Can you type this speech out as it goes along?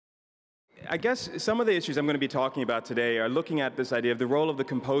I guess some of the issues I'm going to be talking about today are looking at this idea of the role of the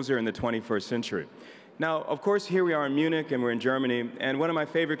composer in the 21st century. Now, of course, here we are in Munich and we're in Germany, and one of my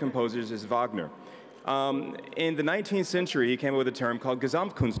favorite composers is Wagner. In the 19th century, he came up with a term called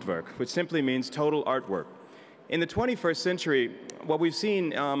Gesamtkunstwerk, which simply means total artwork. In the 21st century, what we've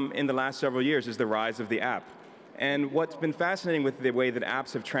seen in the last several years is the rise of the app. And what's been fascinating with the way that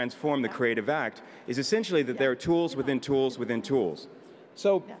apps have transformed the creative act is essentially that there are tools within tools within tools.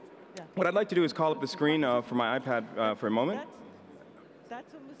 So what I'd like to do is call up the screen for my iPad for a moment.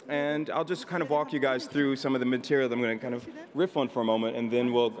 And I'll just kind of walk you guys through some of the material that I'm going to kind of riff on for a moment, and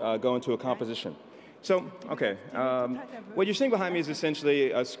then we'll go into a composition. So, okay, what you're seeing behind me is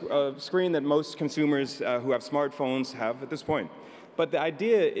essentially a screen that most consumers who have smartphones have at this point. But the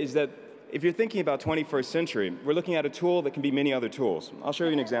idea is that if you're thinking about 21st century, we're looking at a tool that can be many other tools. I'll show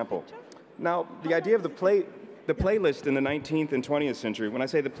you an example. Now, the idea of the playlist in the 19th and 20th century, when I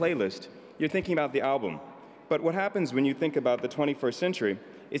say the playlist, you're thinking about the album. But what happens when you think about the 21st century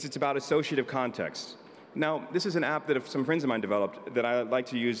is it's about associative context. Now, this is an app that some friends of mine developed that I like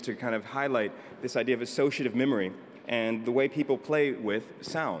to use to kind of highlight this idea of associative memory and the way people play with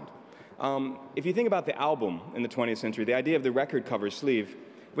sound. If you think about the album in the 20th century, the idea of the record cover sleeve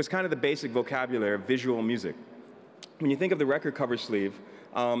was kind of the basic vocabulary of visual music. When you think of the record cover sleeve,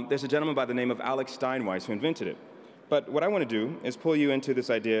 there's a gentleman by the name of Alex Steinweiss who invented it. But what I want to do is pull you into this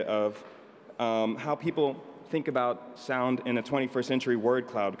idea of how people think about sound in a 21st century word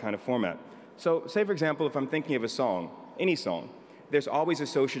cloud kind of format. So say, for example, if I'm thinking of a song, any song, there's always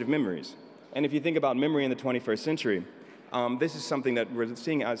associative memories. And if you think about memory in the 21st century, this is something that we're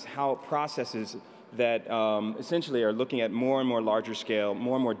seeing as how processes that essentially are looking at more and more larger scale,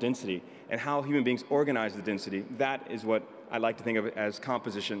 more and more density, and how human beings organize the density. That is what I like to think of as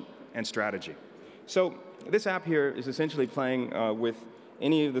composition and strategy. So this app here is essentially playing with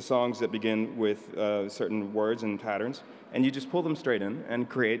any of the songs that begin with certain words and patterns, and you just pull them straight in and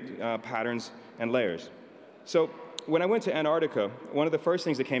create patterns and layers. So when I went to Antarctica, one of the first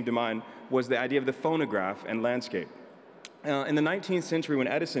things that came to mind was the idea of the phonograph and landscape. In the 19th century, when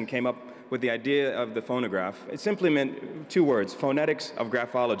Edison came up with the idea of the phonograph, it simply meant two words: phonetics of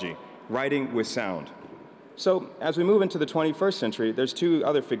graphology, writing with sound. So as we move into the 21st century, there's two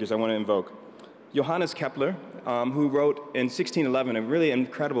other figures I want to invoke. Johannes Kepler, who wrote in 1611 a really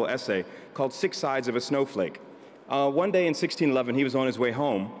incredible essay called 6 Sides of a Snowflake. One day in 1611, he was on his way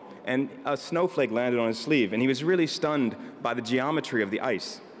home, and a snowflake landed on his sleeve, and he was really stunned by the geometry of the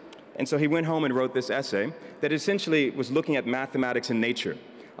ice. And so he went home and wrote this essay that essentially was looking at mathematics and nature.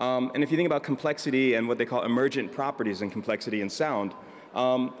 And if you think about complexity and what they call emergent properties in complexity and sound,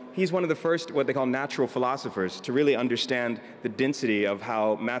 he's one of the first, what they call natural philosophers, to really understand the density of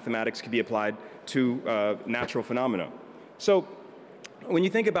how mathematics can be applied to natural phenomena. So when you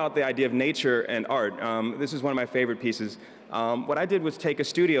think about the idea of nature and art, this is one of my favorite pieces. What I did was take a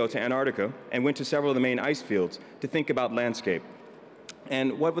studio to Antarctica and went to several of the main ice fields to think about landscape.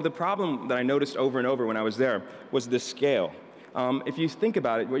 And what the problem that I noticed over and over when I was there was the scale. If you think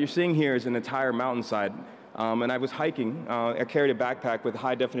about it, what you're seeing here is an entire mountainside. And I was hiking. I carried a backpack with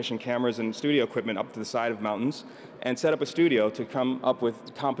high-definition cameras and studio equipment up to the side of mountains and set up a studio to come up with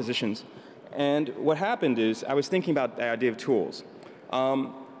compositions. And what happened is I was thinking about the idea of tools.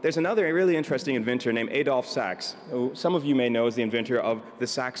 There's another really interesting inventor named Adolphe Sax, who some of you may know as the inventor of the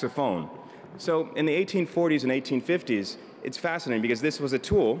saxophone. So in the 1840s and 1850s, it's fascinating because this was a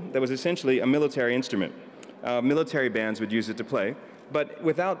tool that was essentially a military instrument. Military bands would use it to play. But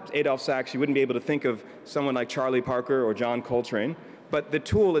without Adolphe Sax, you wouldn't be able to think of someone like Charlie Parker or John Coltrane. But the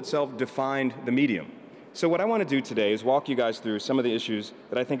tool itself defined the medium. So what I want to do today is walk you guys through some of the issues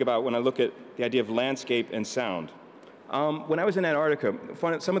that I think about when I look at the idea of landscape and sound. When I was in Antarctica,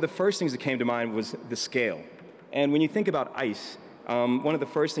 some of the first things that came to mind was the scale. And when you think about ice, one of the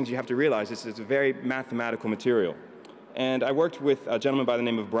first things you have to realize is it's a very mathematical material. And I worked with a gentleman by the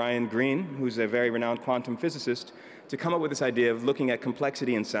name of Brian Greene, who's a very renowned quantum physicist, to come up with this idea of looking at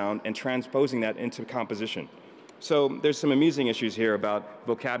complexity in sound and transposing that into composition. So there's some amusing issues here about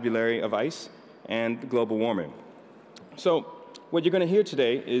vocabulary of ice and global warming. So what you're going to hear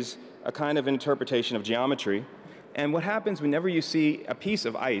today is a kind of interpretation of geometry. And what happens whenever you see a piece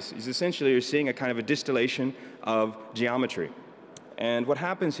of ice is essentially you're seeing a kind of a distillation of geometry. And what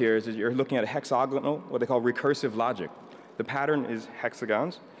happens here is that you're looking at a hexagonal, what they call recursive logic. The pattern is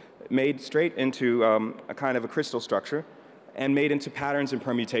hexagons made straight into a kind of a crystal structure and made into patterns and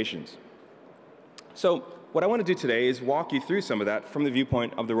permutations. So what I want to do today is walk you through some of that from the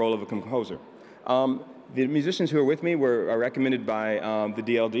viewpoint of the role of a composer. The musicians who are with me were recommended by the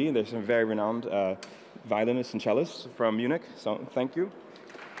DLD. There's some very renowned violinists and cellists from Munich, so thank you.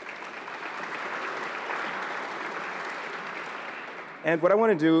 And what I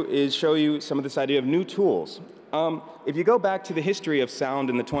want to do is show you some of this idea of new tools. If you go back to the history of sound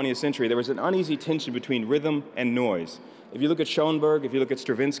in the 20th century, there was an uneasy tension between rhythm and noise. If you look at Schoenberg, if you look at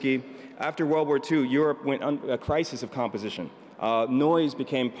Stravinsky, after World War II, Europe went under a crisis of composition. Noise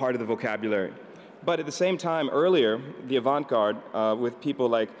became part of the vocabulary. But at the same time, earlier, the avant-garde, with people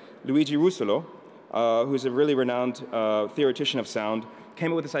like Luigi Russolo, who's a really renowned theoretician of sound,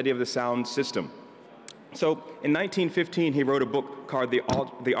 came up with this idea of the sound system. So in 1915, he wrote a book called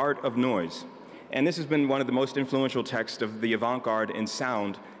The Art of Noise. And this has been one of the most influential texts of the avant-garde in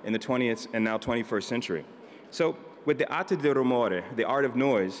sound in the 20th and now 21st century. So with the Arte del Rumore, the art of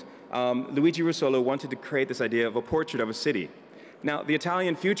noise, Luigi Russolo wanted to create this idea of a portrait of a city. Now, the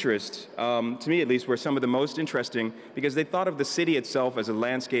Italian futurists, to me at least, were some of the most interesting because they thought of the city itself as a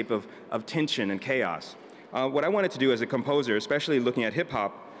landscape of tension and chaos. What I wanted to do as a composer, especially looking at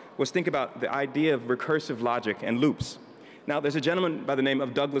hip-hop, was think about the idea of recursive logic and loops. Now, there's a gentleman by the name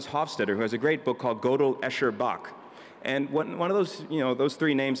of Douglas Hofstadter who has a great book called Gödel, Escher, Bach. And one of those, those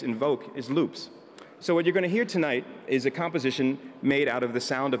three names invoke is loops. So what you're going to hear tonight is a composition made out of the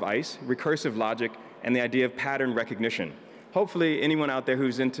sound of ice, recursive logic, and the idea of pattern recognition. Hopefully, anyone out there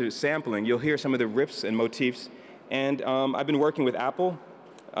who's into sampling, you'll hear some of the riffs and motifs. And I've been working with Apple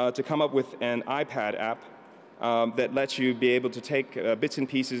to come up with an iPad app that lets you be able to take bits and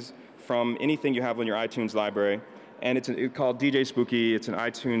pieces from anything you have on your iTunes library. And it's called DJ Spooky. It's an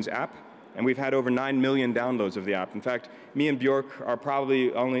iTunes app. And we've had over 9 million downloads of the app. In fact, me and Bjork are probably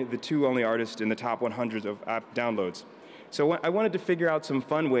the two only artists in the top 100 of app downloads. So I wanted to figure out some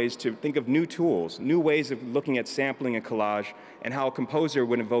fun ways to think of new tools, new ways of looking at sampling and collage, and how a composer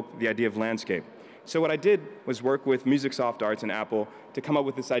would invoke the idea of landscape. So what I did was work with Musicsoft Arts and Apple to come up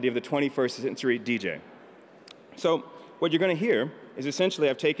with this idea of the 21st century DJ. So what you're going to hear is essentially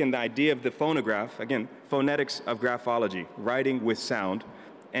I've taken the idea of the phonograph, again, phonetics of graphology, writing with sound,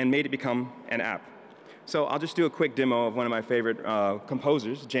 and made it become an app. So I'll just do a quick demo of one of my favorite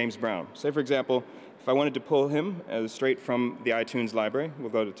composers, James Brown. Say, for example, if I wanted to pull him straight from the iTunes library, we'll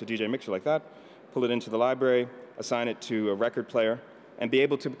go to DJ Mixer like that, pull it into the library, assign it to a record player, and be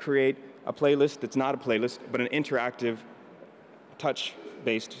able to create a playlist that's not a playlist, but an interactive,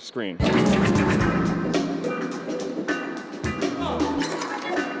 touch-based screen.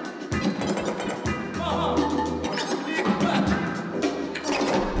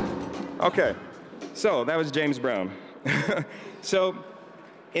 Okay, so that was James Brown. So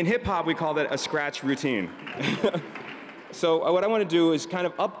in hip-hop, we call that a scratch routine. So what I want to do is kind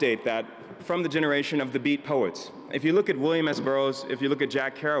of update that from the generation of the beat poets. If you look at William S. Burroughs, if you look at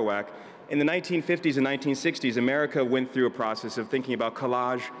Jack Kerouac, in the 1950s and 1960s, America went through a process of thinking about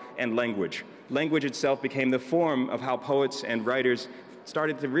collage and language. Language itself became the form of how poets and writers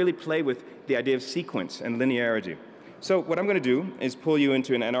started to really play with the idea of sequence and linearity. So what I'm going to do is pull you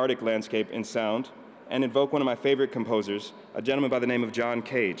into an Antarctic landscape in sound and invoke one of my favorite composers, a gentleman by the name of John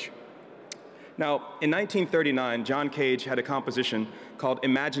Cage. Now, in 1939, John Cage had a composition called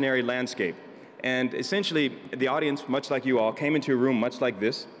Imaginary Landscape. And essentially, the audience, much like you all, came into a room much like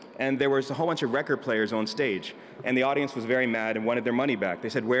this, and there was a whole bunch of record players on stage. And the audience was very mad and wanted their money back. They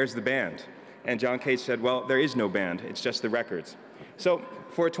said, "Where's the band?" And John Cage said, "Well, there is no band. It's just the records." So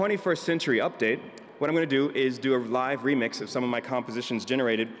for a 21st century update, what I'm going to do is do a live remix of some of my compositions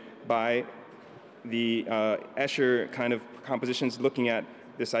generated by the Escher kind of compositions looking at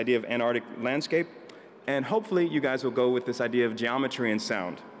this idea of Antarctic landscape. And hopefully you guys will go with this idea of geometry and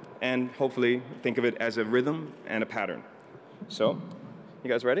sound. And hopefully think of it as a rhythm and a pattern. So, you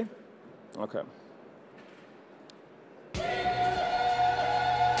guys ready? Okay.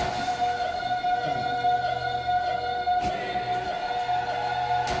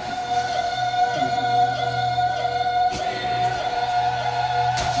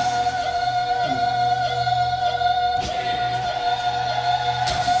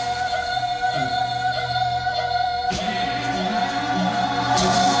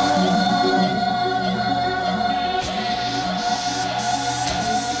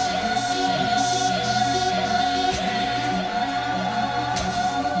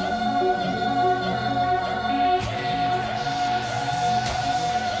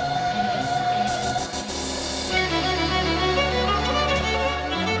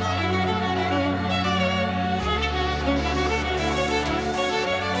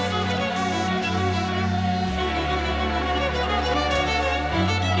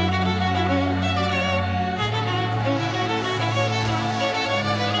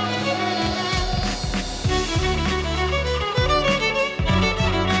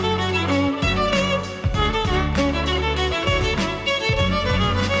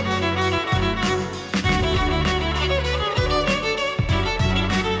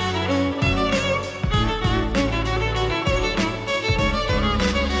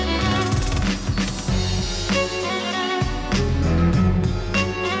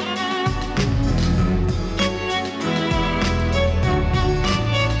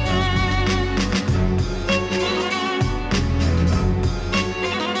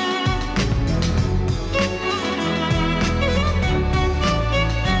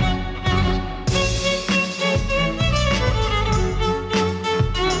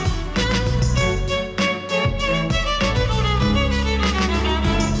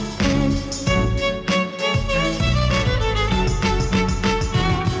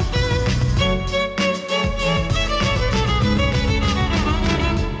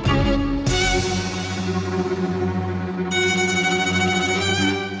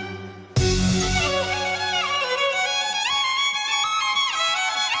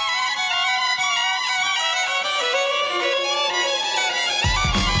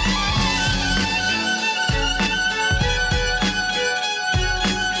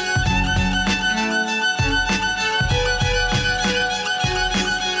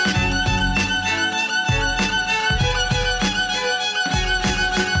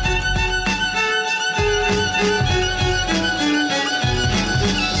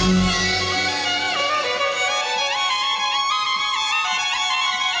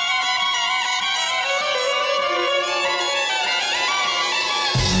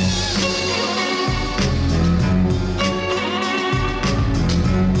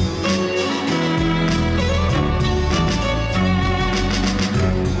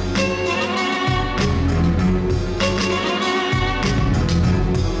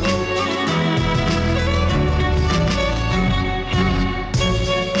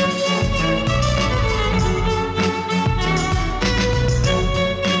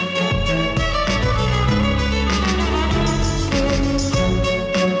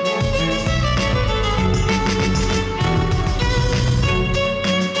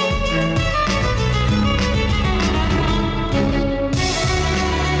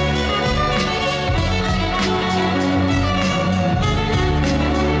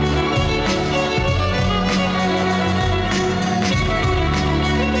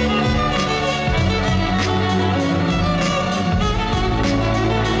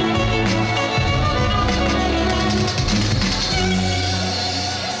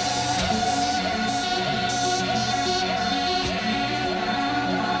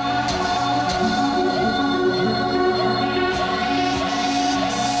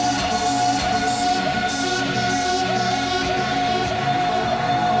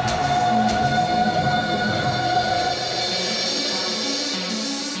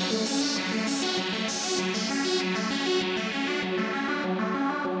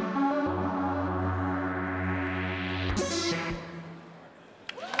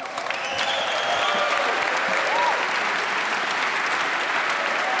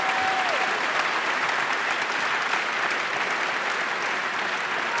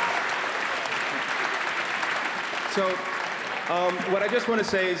 So what I just want to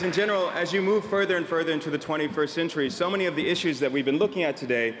say is, in general, as you move further and further into the 21st century, so many of the issues that we've been looking at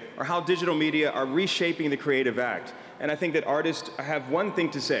today are how digital media are reshaping the creative act. And I think that artists have one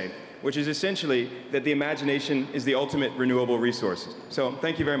thing to say, which is essentially that the imagination is the ultimate renewable resource. So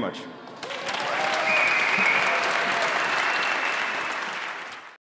thank you very much.